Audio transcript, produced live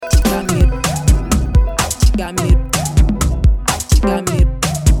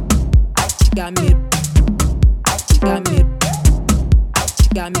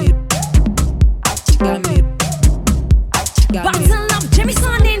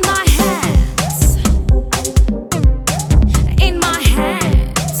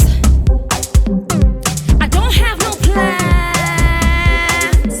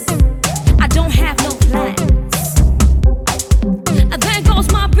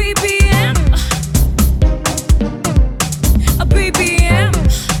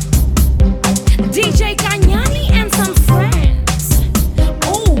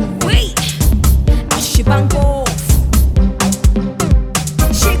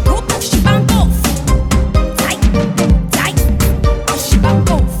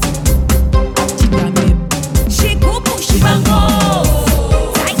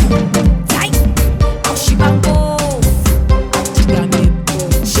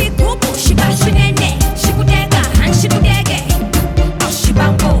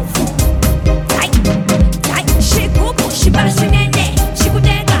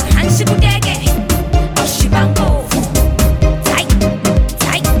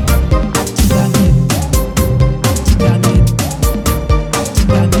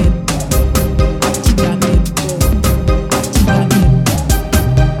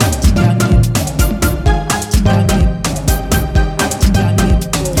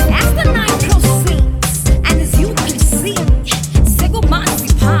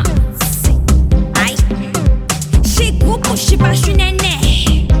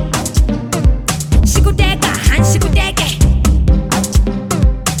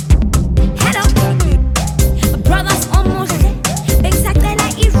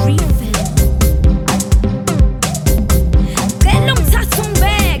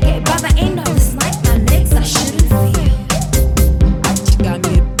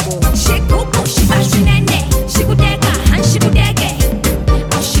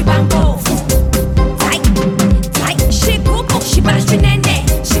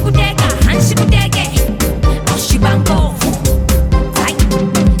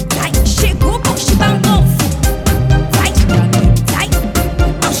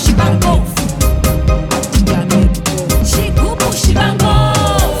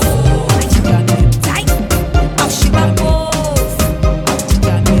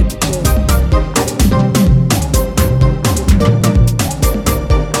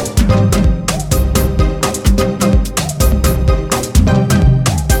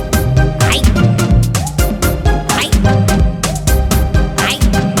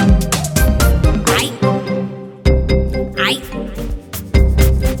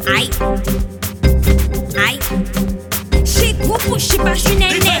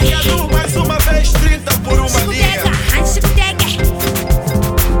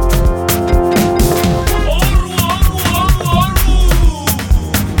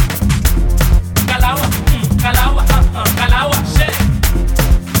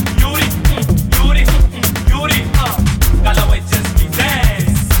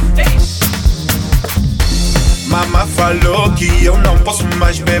Mamá falou que eu não posso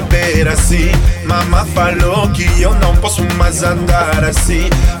mais beber assim. Mamá falou que eu não posso mais andar assim.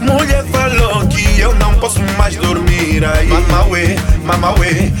 Mulher falou que eu não posso mais dormir aí. Mamá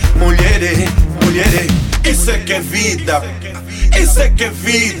ué, mulher, mulher. Isso é que é vida, isso é que é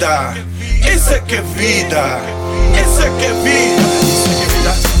vida, isso é que é vida, isso é que é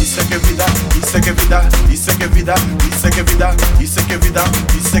vida, isso é que é vida, isso é que é vida, isso é que é vida, isso é que é vida, isso é que é vida,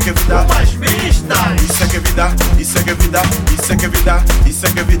 isso é que é vida, mais mista. Isso é que é vida, isso é que é vida, isso é que é vida, isso é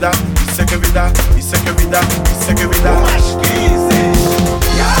que é vida, isso é que é vida, isso é que é vida, isso é que é vida, mais 15.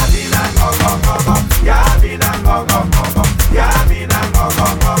 Ya vida go go go go, ya vida go go go go, ya vida go go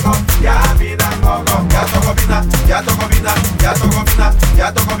go go, ya vida go go. Ya toco vina, ya toco vina, ya toco vina,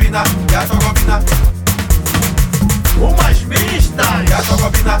 ya toco vina, ya toco vina. Umas mistas. Ya toco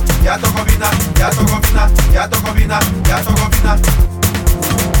vina, ya toco vina, ya toco vina, ya toco vina, ya toco vina.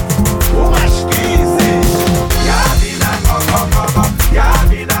 Umas 15. Ya vida go go go go, ya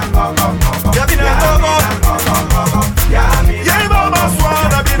vida go go go go, ya vida go go, ya vida. Y mama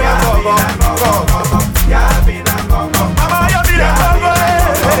suena vida go go, ya vida go go. Mama ya vida go go,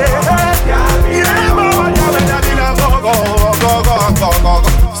 y mama ya vida go go go go.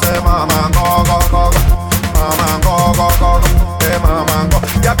 Say mama go go go, mama go go go, say mama go.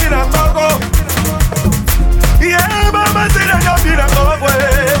 Ya vida go go, y mama ya vida go go.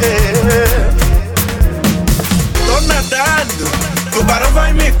 Tô nadando, tubarão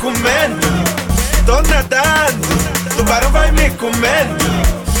vai me comendo. Tô nadando, tubarão vai me comendo.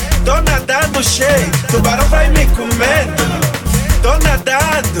 Tô nadando cheio, tubarão vai me comendo. Tô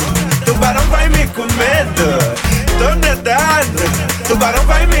nadando, tubarão vai me comendo. Tô nadando, tubarão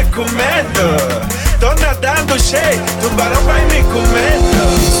vai me comendo. Tô nadando cheio, tubarão vai me comendo.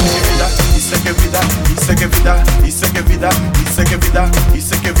 Isso é que é vida, isso é que é vida, isso é que é vida, isso é que é vida,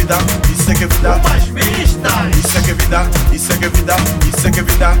 isso é que é vida, isso é que é vida. Umas mistas. Isso é que é vida, isso é que é vida, isso é que é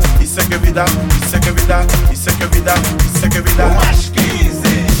vida, isso é que é vida, isso é que é vida, isso é que é vida, isso é que é vida. Umas 15.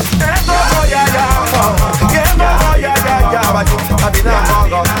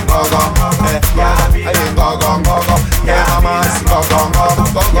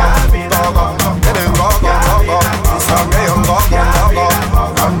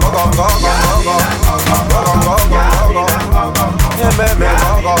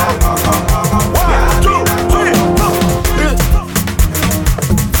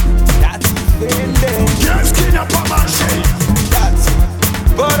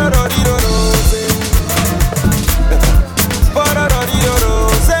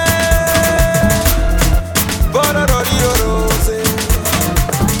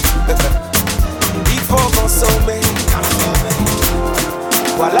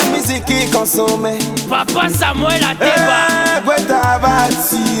 Papa Samuel a débat.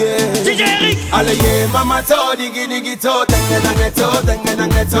 DJ Eric. Allez, mama to digi digi to, tenga nanga to, tenga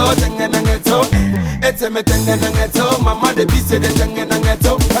nanga to, tenga nanga to. Ete me tenga nanga to, mama de bise de tenga nanga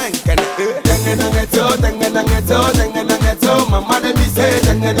to. Tenga nanga to, tenga nanga to, tenga nanga to, mama de bise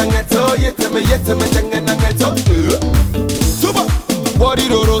tenga nanga to. Yete me tenga nanga to. Suba, body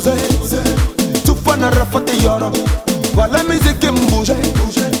do rose, tu fana rafate yoro. Voilà musique qui me bouge,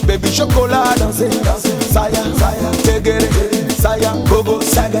 baby chocolat danser, saya, tegere, saya, gogo,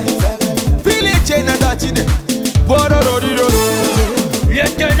 saga. Fili chena dachine, borororiro rose.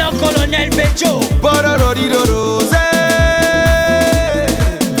 Lieutenant colonel Bejo. Borororiro rose.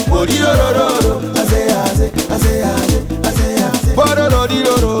 Bororororo, ase.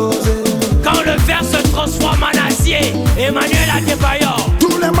 Borororiro rose. Quand le verre se transforme en acier, Emmanuel a défaillant.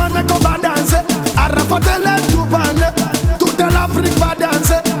 Tous les mannequins qu'on va danser, à rafater les toupanes, toute l'Afrique va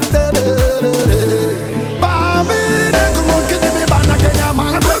danser.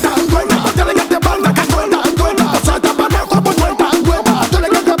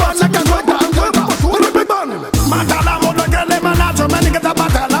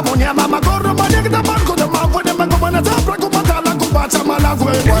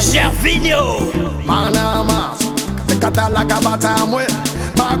 Gervinho. Manama, Katala Kabata mwe,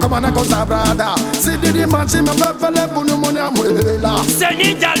 Makomana Kosabrada, Sidi Manchi me fele bunu munya mwela.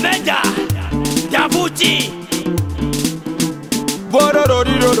 Seni Dalvenda, Yabuti,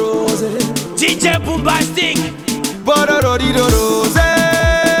 Borororiro rose. DJ Bombastic, Borororiro rose.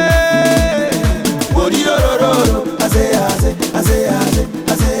 Bororororo, ase.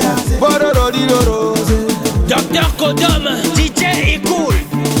 Borororiro rose. Dr Kodom, DJ Ecool,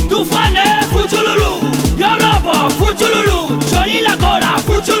 Toufane, Fouchouloulou, Yoruba, Fouchouloulou, Johnny Lagola,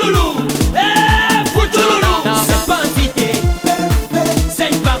 Fouchouloulou, Fouchouloulou. C'est pas invité, c'est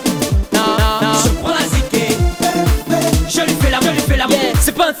une femme. Je prends la ziké, je lui fais la,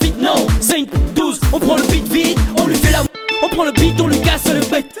 c'est pas un fit, non, c'est une 12, on prend le beat vite, on lui prend le beat, on lui casse le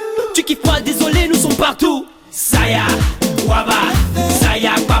bec. Tu kiffes pas, désolé, nous sommes partout. Saya, waba,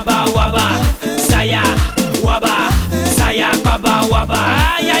 saya, baba, waba. Saya, waba, saya, baba, waba.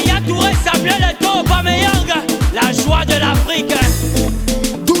 Yaya Touré, Samuel et Toba Meyang. La joie de l'Afrique.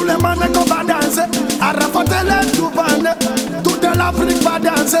 Tous les mannequins qu'on va danser, à raconter les touvanes. Toute l'Afrique va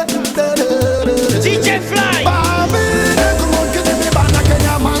danser. DJ Fly.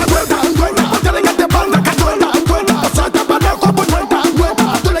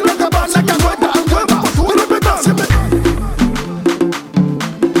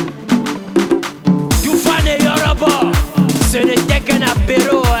 Ce n'était qu'un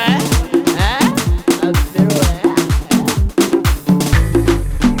apéro, hein? Apéro,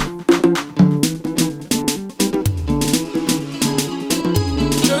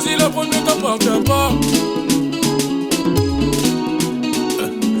 Choisis la bonne ne t'appartient pas.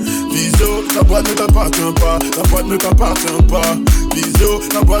 Visio, la boîte ne t'appartient pas. La boîte ne t'appartient pas. Visio,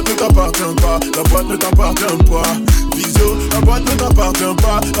 la boîte ne t'appartient pas. La boîte ne t'appartient pas. Visio, la boîte ne t'appartient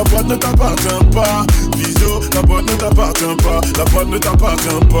pas. La boîte ne t'appartient pas. Visio, la boîte ne t'appartient pas. La boîte ne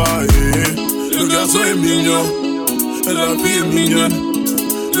t'appartient pas. Le garçon est mignon, la fille est mignonne.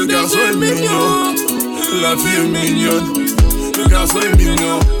 Le garçon est mignon, la fille est mignonne. Le garçon est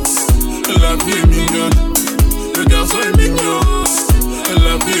mignon, la fille est mignonne. Le garçon est mignon,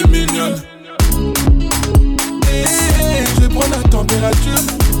 la fille est mignonne. Je prends la température.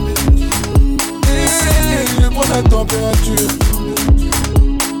 Je prends la température.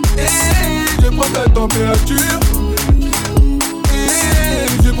 Je prends ta température.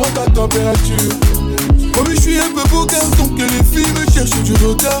 Je prends ta température. Comme je suis un peu beau garçon que les filles me cherchent du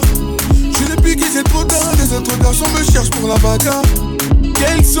regard. Je l'ai piqué, c'est trop tard. Les autres garçons me cherchent pour la bagarre.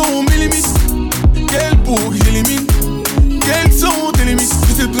 Quelles sont mes limites? Quelles pour que j'élimine? Quelles sont tes limites?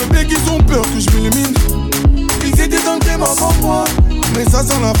 Je sais très bien qu'ils ont peur que je m'élimine. Ils étaient dans le game avant moi, mais ça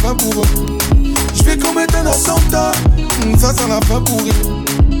sent la fin pour eux. Je fais commettre un attentat, ça sent la fin pour eux.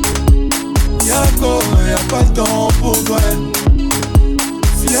 Y'a pas le temps pour toi.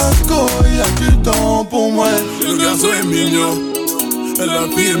 Fiasco, y'a du temps pour moi. Le garçon est mignon, la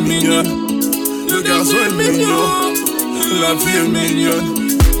fille est mignonne. Le garçon est mignon, la fille est mignonne.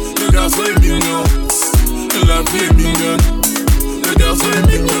 Le garçon est mignon, la fille est mignonne. Le garçon est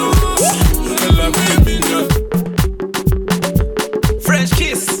mignon, la fille est mignonne. French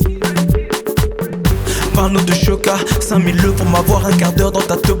kiss. Panneau de choca, 5000 le pour m'avoir un quart d'heure dans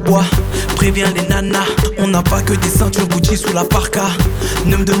ta te bois. Préviens les nanas, on n'a pas que des ceintures Gucci sous la parka.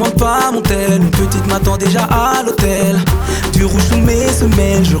 Ne me demande pas mon tel, une petite m'attend déjà à l'hôtel. Du rouge sous mes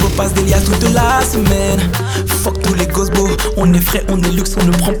semelles, je repasse des liasses toute la semaine. Fuck tous les gosbos, on est frais, on est luxe, on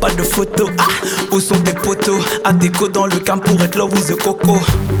ne prend pas de photos. Où sont tes potos? À déco dans le camp pour être love with the coco.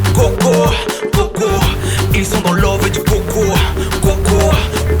 Coco, coco, ils sont dans love du coco. Coco,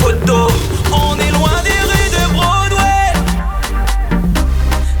 poto, on est loin des rues de Broadway,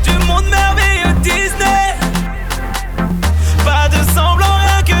 du monde merveilleux Disney. Pas de semblant,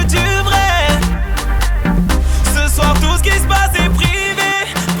 rien que du vrai. Ce soir tout ce qui se passe est privé,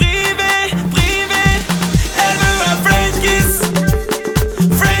 privé, privé. Elle veut un French kiss,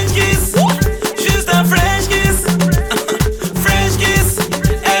 French kiss, juste un French kiss, French kiss.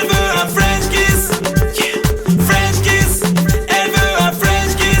 Elle veut un French kiss, French kiss. Elle veut un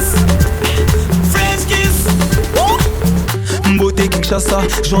French kiss, French kiss. Beauté Kinshasa,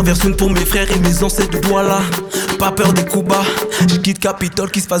 j'en verse une pour mes frères et mes ancêtres de Douala. Pas peur des coups bas, je quitte Capitole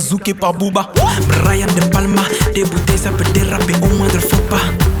qui se fasse zouker par Booba. Brian de Palma, des bouteilles ça peut déraper au moindre faux pas.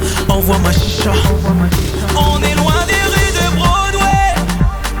 Envoie ma chicha. On est loin des rues de Broadway,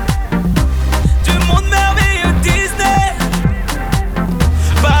 du monde merveilleux Disney.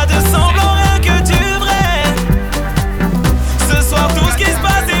 Pas de semblant, rien que du vrai. Ce soir tout ce qui se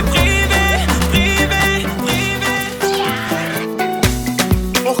passe est privé, privé, privé.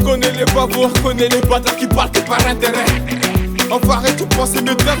 On reconnaît les babous, on reconnaît les bâtards qui partent par intérêt. Enfoiré, tu penses de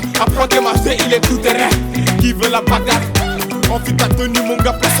même. Apprends tes marchés, il est tout terrain. Qui veut la bagarre? Envie ta tenue, mon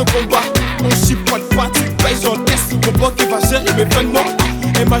gars, place au combat. On chipote pas, tu payes, j'encaisse. Mon banque qui va gérer mes fins de mois.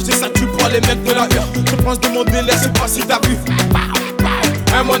 MHD, ça tue pour les mecs de la heure. Je pense de mon délai, je sais pas si t'as vu.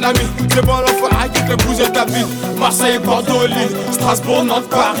 Hein, mon ami, c'est bon l'enfoiré qui fait bouger ta ville. Marseille, Bordeaux, Lille, Strasbourg, Nantes,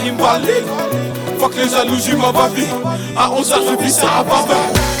 Paris, Malais. Faut que les jalousies m'envoient vie. À 11h, je vis ça à Barbel.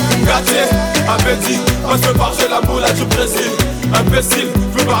 Gâté, appétit, on se part, j'ai la moula du Brésil. Imbécile,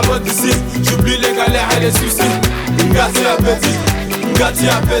 veux voir loin d'ici. J'oublie les galères et les soucis. Gâté, appétit, gâté,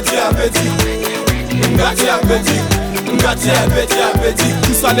 appétit, appétit. Gâté, appétit, gâté, appétit, appétit.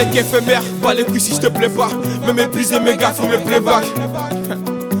 Tout ça n'est qu'éphémère, pas les couilles si je te plais pas. Me mépriser mes gars, faut mes playbacks.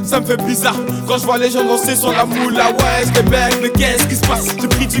 ça me fait bizarre quand je vois les gens danser sur la moula. Ouais, j'étais bête, mais qu'est-ce qui se passe? J'ai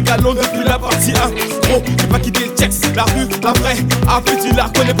pris du galon depuis la partie 1. Gros, j'ai pas quitté le checks, la rue, la vraie. Après tu la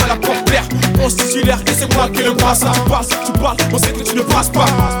reconnais pas la porte-l'air. On se titulaire et c'est moi qui le brasse. Tu parles, on sait que tu ne passes pas.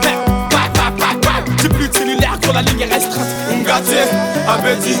 J'ai plus de cellulaire quand la ligne est restreinte. Ngati,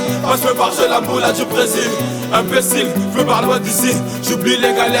 appétit, moi je me barge la moula du Brésil. Imbécile, je me barre loin d'ici. J'oublie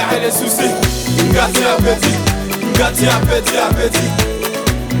les galères et les soucis. Ngati, appétit, Ngati, appétit, appétit.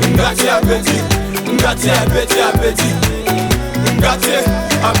 Ngati, appétit, Ngati, appétit, appétit. Ngati,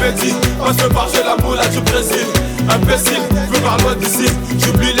 appétit, moi je me barge la moula du Brésil. Imbécile, je me barre loin d'ici.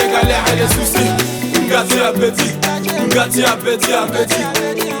 J'oublie les galères et les soucis. Ngati, appétit, Ngati, appétit, appétit.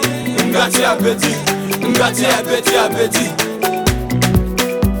 Ngati, appétit, Ngati, appétit, appétit.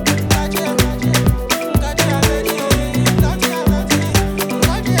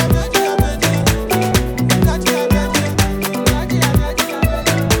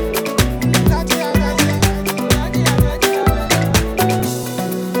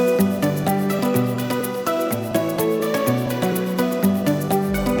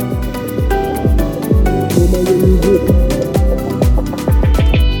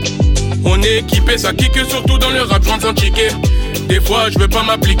 On est équipé, ça kick surtout dans le rap, j'rentre sans ticket. Des fois je veux pas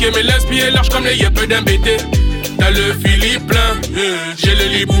m'appliquer, mais l'esprit est large comme les yeux d'un BT. T'as le Philippe plein, j'ai le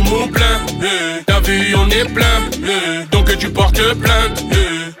liboumou plein. T'as vu on est plein, donc tu portes plainte.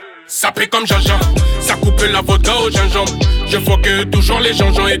 Ça paie comme Jaja, ça coupe la vodka au gingembre. Je foque toujours les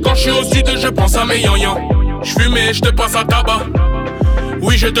gingembre et quand je suis au sud je pense à mes yan-yan. J'fume et je te passe à tabac.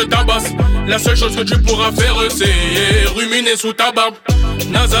 Oui je te tabasse. La seule chose que tu pourras faire c'est ruminer sous ta barbe.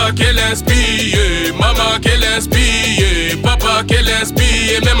 Naza qu'elle inspire, maman qu'elle inspire, papa qu'elle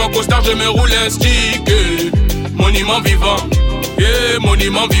inspire, même en costard je me roule un stick. Monument vivant,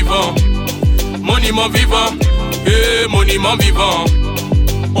 monument vivant, monument vivant, monument vivant.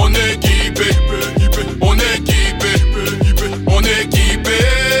 On est équipé, on est équipé, on est équipé,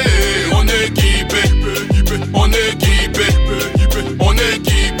 on est équipé, on est équipé, on est équipé, on est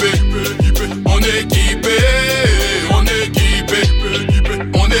équipé, on est équipé, on est équipé, on est équipé,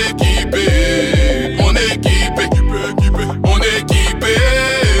 on est équipé, on est équipé,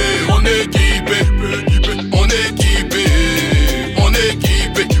 on est équipé, on est équipé,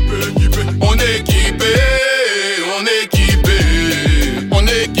 on est équipé, on est équipé, on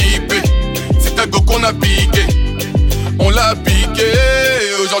est équipé. C'est un go qu'on a piqué, on l'a piqué.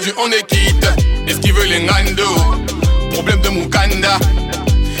 Aujourd'hui on est quitte. Est-ce qu'ils veulent les Ngando? Problème de Mukanda.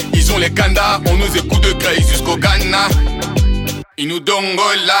 Ils ont les Kanda, on nous écoute de Grace jusqu'au Ghana. Ils nous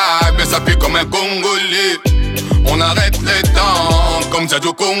dongola, mais ça fait comme un Congolais. On arrête les temps, comme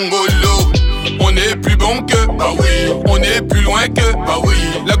Zadio Congolo. On est plus bon que, bah oui. On est plus loin que, bah oui.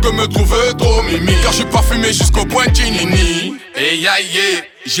 La gueule me trouve trop mimi, car je suis parfumé jusqu'au point de Chinini. Hey aïe,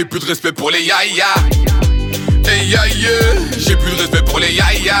 j'ai plus de respect pour les yaya. Hey aïe, j'ai plus de respect pour les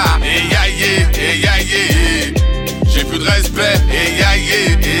yaya. Hey aïe, j'ai plus de respect. Hey